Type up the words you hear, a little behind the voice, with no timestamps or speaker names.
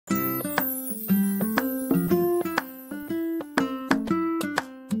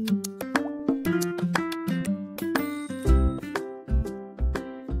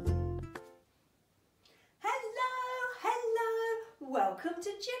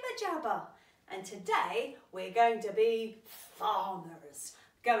Jibber Jabber, and today we're going to be farmers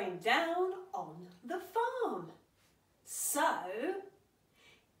going down on the farm. So,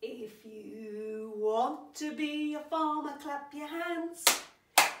 if you want to be a farmer, clap your hands.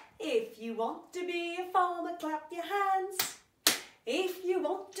 If you want to be a farmer, clap your hands. If you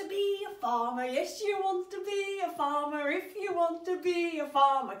want to be a farmer, yes you want to be a farmer. If you want to be a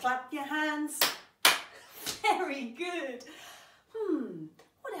farmer, clap your hands. Very good.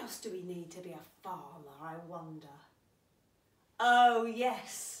 What else do we need to be a farmer, I wonder? Oh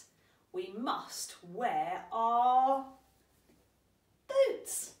yes, we must wear our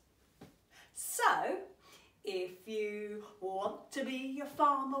boots. So, if you want to be a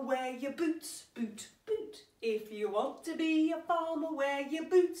farmer, wear your boots, boot, boot. If you want to be a farmer, wear your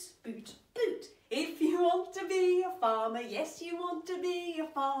boots, boot, boot. If you want to be a farmer, yes you want to be a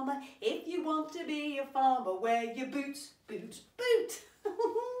farmer. If you want to be a farmer, wear your boots, boot, boot.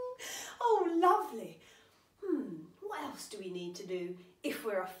 Oh, lovely. What else do we need to do if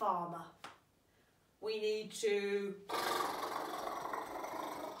we're a farmer? We need to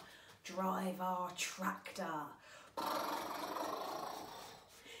drive our tractor.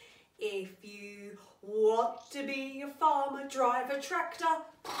 If you want to be a farmer, drive a tractor.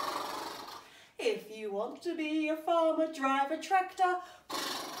 If you want to be a farmer, drive a tractor.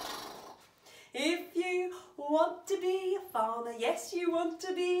 If you want to be a farmer, yes you want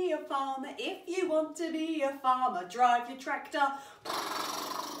to be a farmer. If you want to be a farmer, drive your tractor.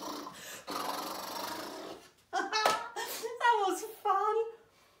 That was fun.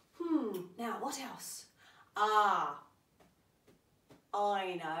 Now what else? I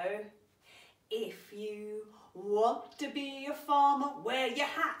know. If you want to be a farmer, wear your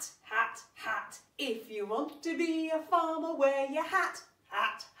hat, hat, hat. If you want to be a farmer, wear your hat,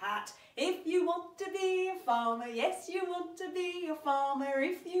 hat, hat. If you want to be a farmer, yes you want to be a farmer.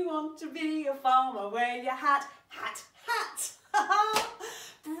 If you want to be a farmer, wear your hat, hat, hat.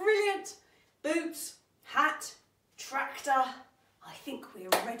 Brilliant. Boots, hat, tractor. I think we're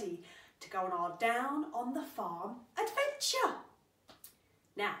ready to go on our down on the farm adventure.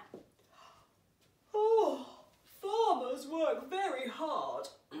 Now, farmers work very hard.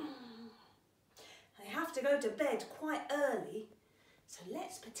 They have to go to bed quite early, so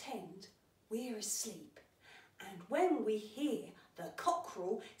let's pretend we're asleep. And when we hear the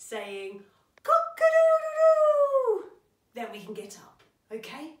cockerel saying, cock-a-doodle-doo, then we can get up,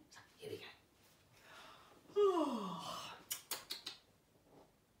 okay? So here we go.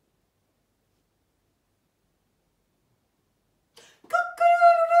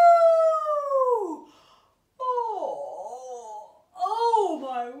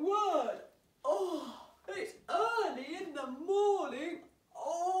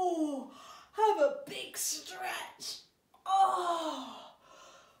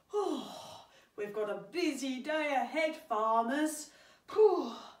 We've got a busy day ahead, farmers.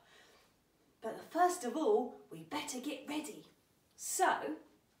 But first of all, we better get ready. So,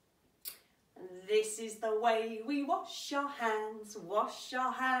 this is the way we wash our hands, wash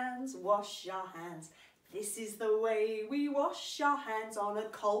our hands, wash our hands. This is the way we wash our hands on a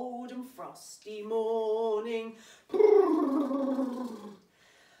cold and frosty morning.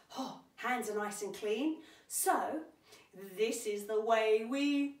 Hands are nice and clean. So, this is the way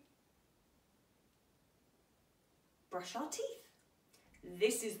we brush our teeth.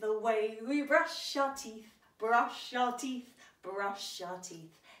 This is the way we brush our teeth, brush our teeth, brush our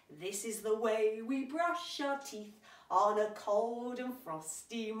teeth. This is the way we brush our teeth on a cold and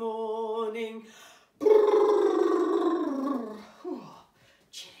frosty morning.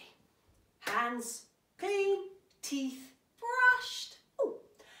 Chilly. Hands clean, teeth brushed.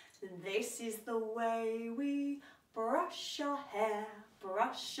 This is the way we brush our hair,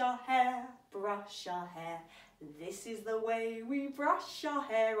 brush our hair, brush our hair. This is the way we brush our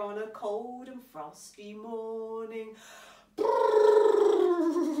hair on a cold and frosty morning.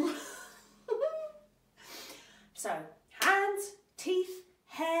 So, hands, teeth,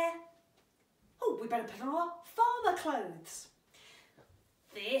 hair. We better put on our farmer clothes.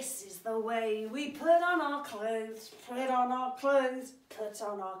 This is the way we put on our clothes, put on our clothes, put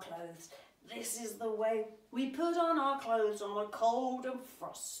on our clothes. This is the way we put on our clothes on a cold and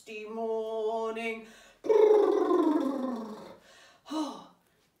frosty morning.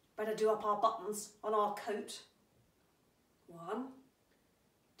 Better do up our buttons on our coat. 1,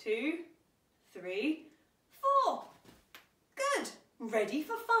 2, 3, 4. Good. Ready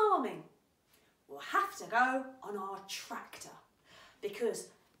for farming. We'll have to go on our tractor because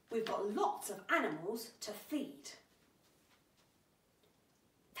we've got lots of animals to feed.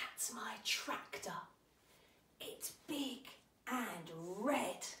 That's my tractor. It's big and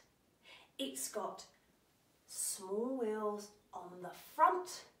red. It's got small wheels on the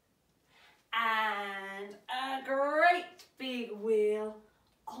front and a great big wheel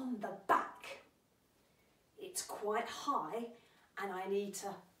on the back. It's quite high and I need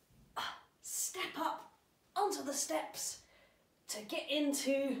to step up onto the steps to get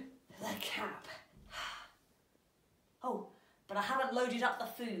into the cab. Oh, but I haven't loaded up the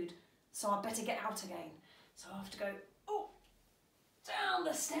food, so I better get out again. So I have to go down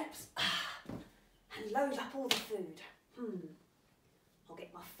the steps and load up all the food. I'll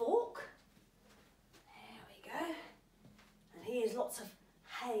get my fork. There we go. And here's lots of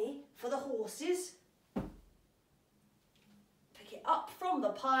hay for the horses. Pick it up from the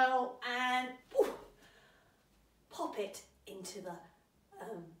pile and pop it into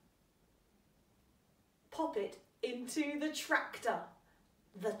the tractor.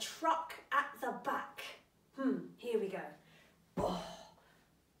 The truck at the back. Here we go.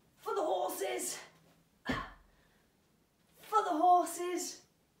 For the horses. For the horses.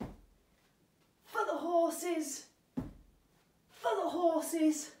 For the horses. For the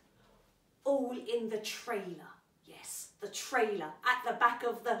horses. All in the trailer. Yes, the trailer at the back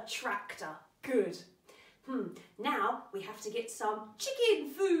of the tractor. Good. Now we have to get some chicken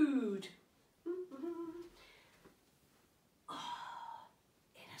food.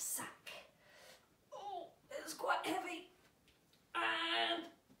 In a sack. Oh, it's quite heavy. And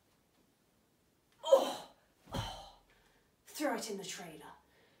throw it in the trailer.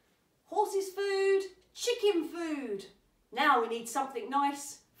 Horses food, chicken food. Now we need something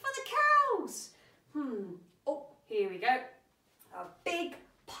nice for the cows. Oh, here we go. A big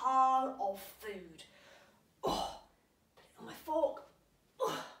pile of food. Put it on my fork.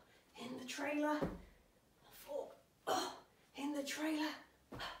 In the trailer. Fork. In the trailer.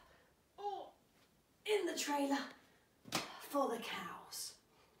 In the trailer. For the cows.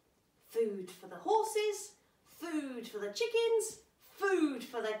 Food for the horses. Food for the chickens. Food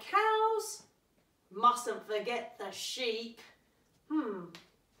for the cows. Mustn't forget the sheep.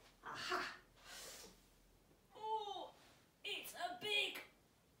 Aha. It's a big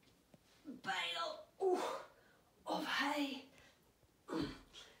bale of hay.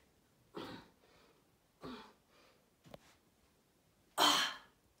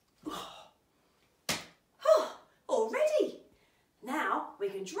 Already. Now we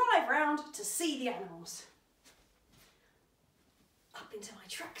can drive round to see the animals. Up into my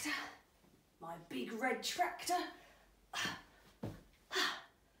tractor, my big red tractor.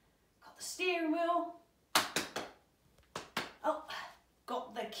 Got the steering wheel. Oh,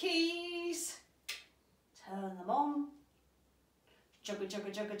 got the keys. Turn them on. Chugga,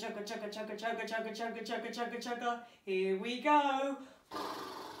 chugga, chugga, chugga, chugga, chugga, chugga, chugga, chugga, chugga, chugga, chugga. Here we go.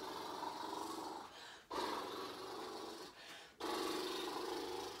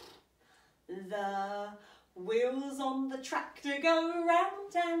 The wheels on the tractor go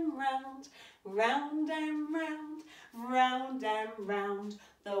round and round, round and round, round and round.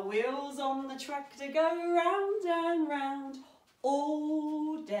 The wheels on the tractor go round and round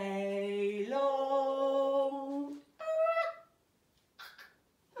all day long.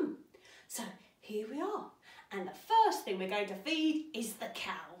 So here we are, and the first thing we're going to feed is the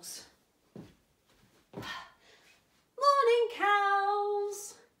cows. Morning,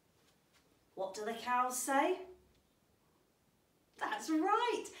 cows. What do the cows say? That's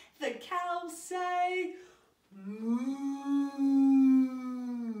right, the cows say moo.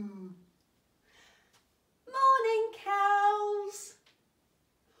 Morning, cows.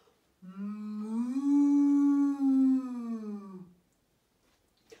 Moo.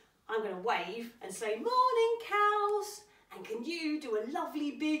 I'm going to wave and say morning, cows, and can you do a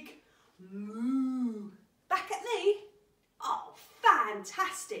lovely big moo back at me? Oh,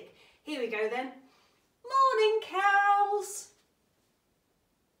 fantastic. Here we go then. Morning, cows.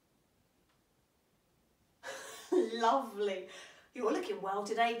 Lovely. You're looking well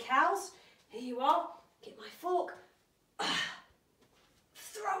today, cows. Here you are. Get my fork.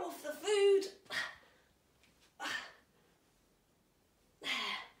 Throw off the food.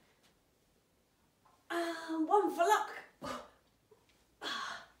 One for luck.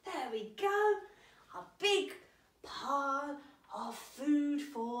 There we go. A big pile of food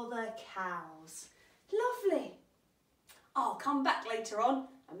for the cows. Lovely. I'll come back later on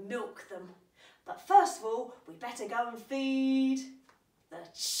and milk them. But first of all, we better go and feed the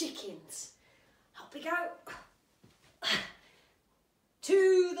chickens. Up we go.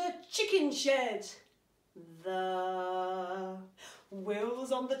 To the chicken shed. The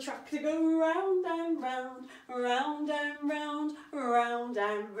wheels on the tractor go round and round, round and round, round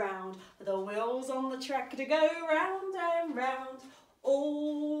and round. The wheels on the tractor go round and round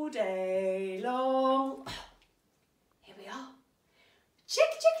all day long. Here we are.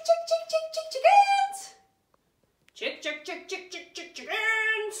 Chick, chick, chick, chick, chick, chick, chickens. Chick, chick, chick, chick, chick, chick,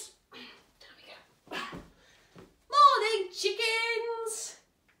 chickens. There we go. Morning, chickens.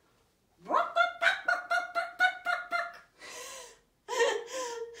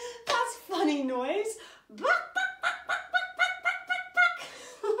 That's funny noise. Good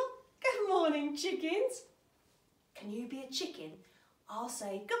morning, chickens. Can you be a chicken? I'll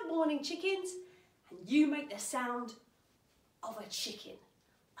say, good morning, chickens, and you make the sound of a chicken.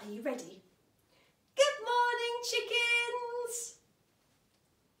 Are you ready? Good morning, chickens.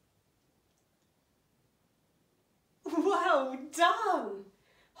 Well done.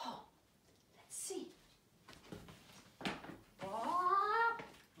 Oh, let's see.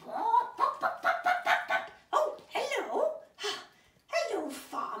 Oh, hello. Hello,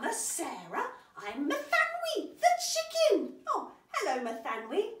 Farmer Sarah. I'm Mathanwy, the chicken. Oh, hello,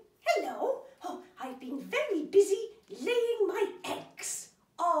 Mathanwy. Hello. Oh, I've been very busy laying my eggs.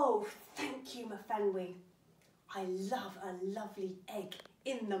 Oh, thank you, Mathanwy. I love a lovely egg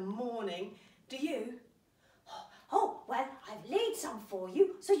in the morning. Do you? Oh, well, I've laid some for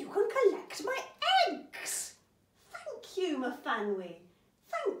you so you can collect my eggs. Thank you, Mathanwy.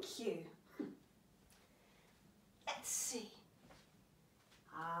 Thank you. Let's see.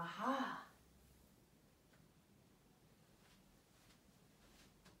 Aha.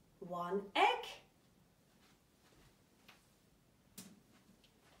 1 egg.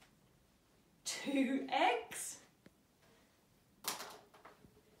 2 eggs.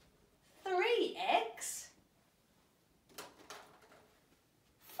 3 eggs.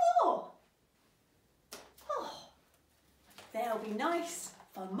 4. Oh, they'll be nice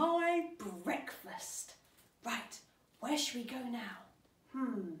for my breakfast. Right, where should we go now?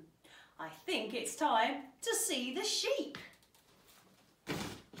 I think it's time to see the sheep.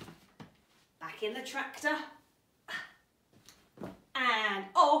 Back in the tractor. And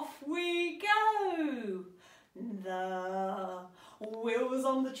off we go. The wheels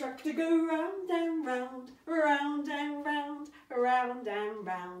on the tractor go round and round, round and round, round and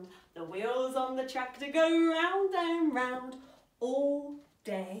round. The wheels on the tractor go round and round all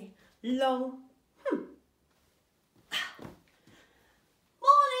day long.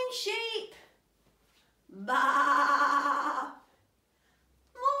 Morning, sheep. Baa.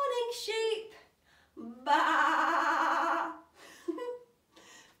 Morning, sheep. Baa.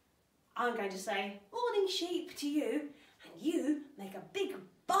 I'm going to say morning, sheep to you, and you make a big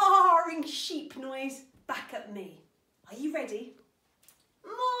baaing sheep noise back at me. Are you ready?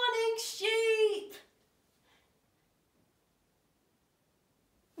 Morning, sheep.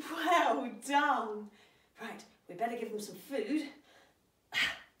 Well done. Right, we better give them some food.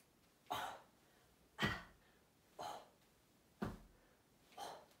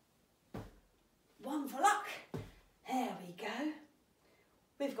 One for luck. There we go.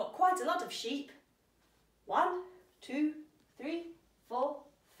 We've got quite a lot of sheep. 1, 2, 3, 4,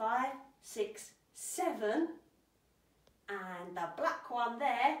 5, 6, 7. And the black one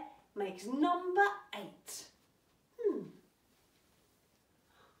there makes number 8.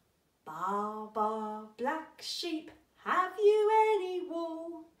 Baa, baa, black sheep, have you any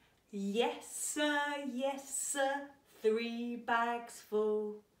wool? Yes, sir, 3 bags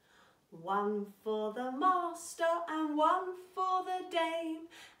full. 1 for the master and 1 for the dame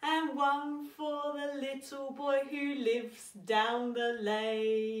and 1 for the little boy who lives down the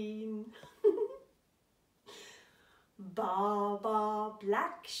lane. Baa, baa,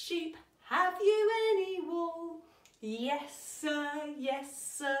 black sheep, have you any wool? Yes, sir,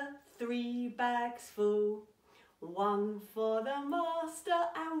 3 bags full. 1 for the master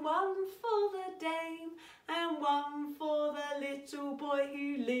and 1 for the dame and 1 for the little boy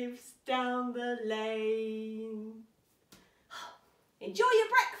who lives down the lane. Enjoy your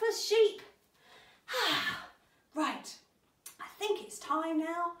breakfast, sheep. Right, I think it's time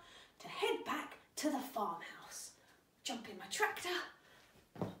now to head back to the farmhouse. Jump in my tractor.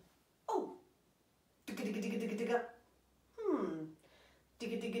 Oh, digga digga digga digga digga.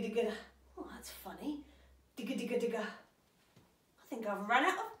 Digga digga digga. Oh, that's funny. Digga digga digga. I think I've run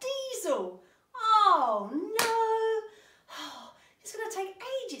out of diesel. Oh no. Oh, it's going to take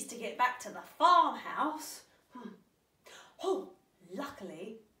ages to get back to the farmhouse. Oh,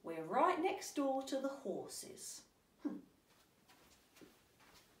 luckily we're right next door to the horses.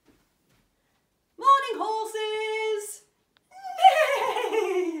 Morning, horses.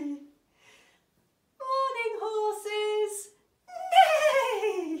 Neigh. Morning, horses.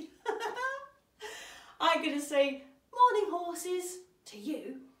 Neigh. I'm going to say morning, horses to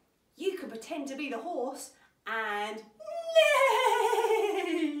you. You can pretend to be the horse and neigh.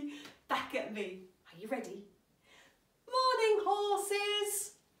 ready? Morning,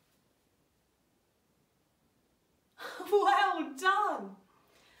 horses! Well done!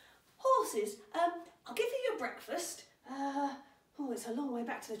 Horses, I'll give you your breakfast. Oh, it's a long way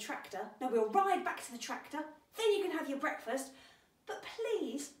back to the tractor. No, we'll ride back to the tractor, then you can have your breakfast. But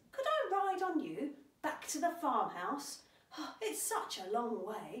please, could I ride on you back to the farmhouse? Oh, it's such a long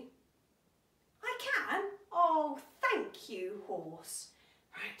way. I can? Oh, thank you, horse.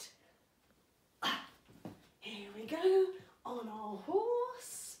 Right. Here we go on our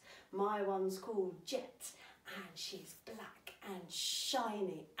horse. My one's called Jet and she's black and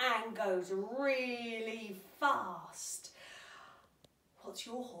shiny and goes really fast. What's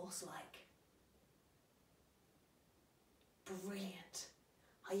your horse like? Brilliant.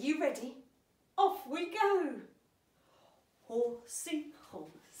 Are you ready? Off we go. Horsey,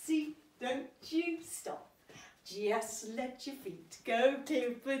 horsey, don't you stop. Just let your feet go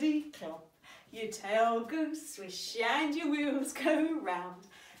clippity clop. Your tail goes swish and your wheels go round.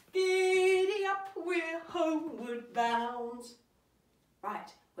 Giddy up, we're homeward bound. Right,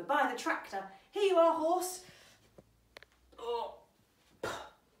 we're by the tractor. Here you are, horse. Oh.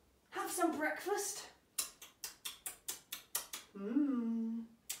 Have some breakfast. Mmm.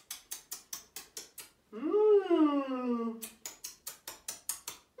 Mmm.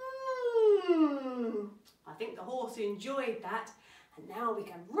 Mmm. I think the horse enjoyed that. And now we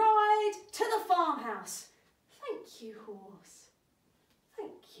can ride to the farmhouse. Thank you, horse.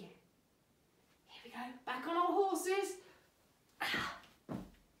 Thank you. Here we go, back on our horses.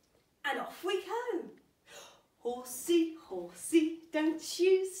 And off we go. Horsey, horsey, don't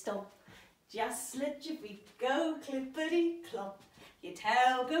you stop. Just let your feet go clippity clop. Your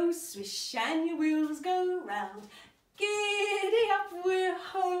tail goes swish and your wheels go round. Giddy up, we're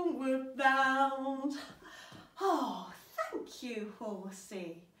homeward bound. Oh, thank you,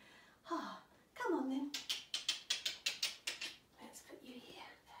 horsey. Oh, come on then. Let's put you here.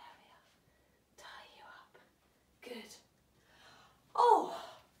 There we are. Tie you up. Good. Oh,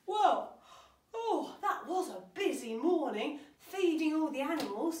 well, oh, that was a busy morning feeding all the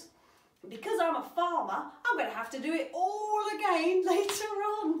animals. And because I'm a farmer, I'm going to have to do it all again later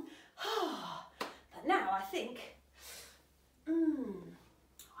on. But now I think,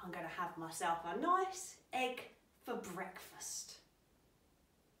 I'm going to have myself a nice egg for breakfast.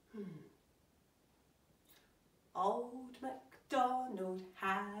 Old MacDonald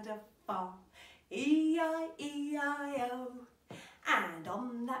had a farm, E-I-E-I-O. And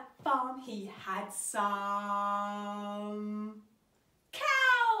on that farm he had some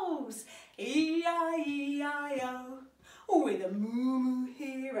cows, E-I-E-I-O. With a moo-moo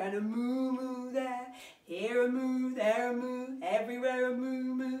here and a moo-moo there, here a moo, there a moo, everywhere a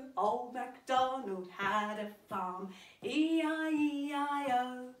moo-moo. Old MacDonald had a farm,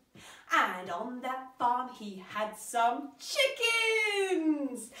 E-I-E-I-O. And on that farm he had some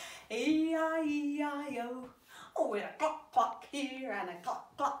chickens, E-I-E-I-O. With a clock, clock here and a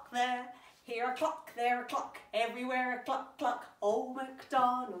clock, clock there. Here a clock, there a clock, everywhere a clock, clock. Old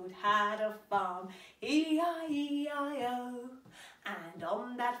MacDonald had a farm, E-I-E-I-O. And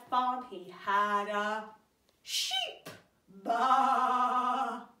on that farm he had a sheep,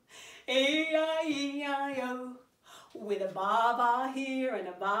 baa, E-I-E-I-O. With a baa-baa here and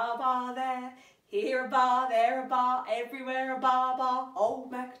a baa-baa there. Here a bar, there a bar, everywhere a bar-bar.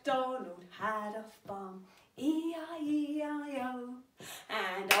 Old MacDonald had a farm, E-I-E-I-O.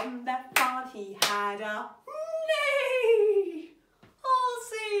 And on that farm he had a neigh,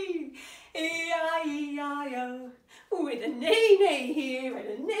 horsey, E-I-E-I-O. With a neigh-neigh here and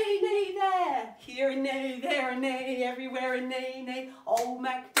a neigh-neigh there. Here a neigh, there a neigh, everywhere a neigh-neigh. Old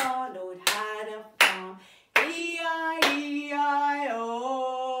MacDonald had a farm, E-I-E-I-O.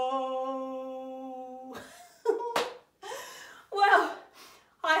 Well,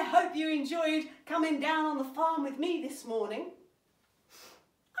 I hope you enjoyed coming down on the farm with me this morning.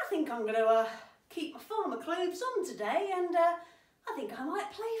 I think I'm going to keep my farmer clothes on today and I think I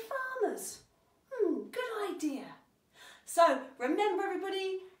might play farmers. Good idea. So remember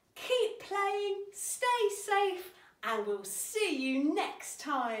everybody, keep playing, stay safe and we'll see you next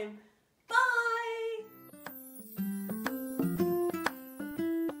time.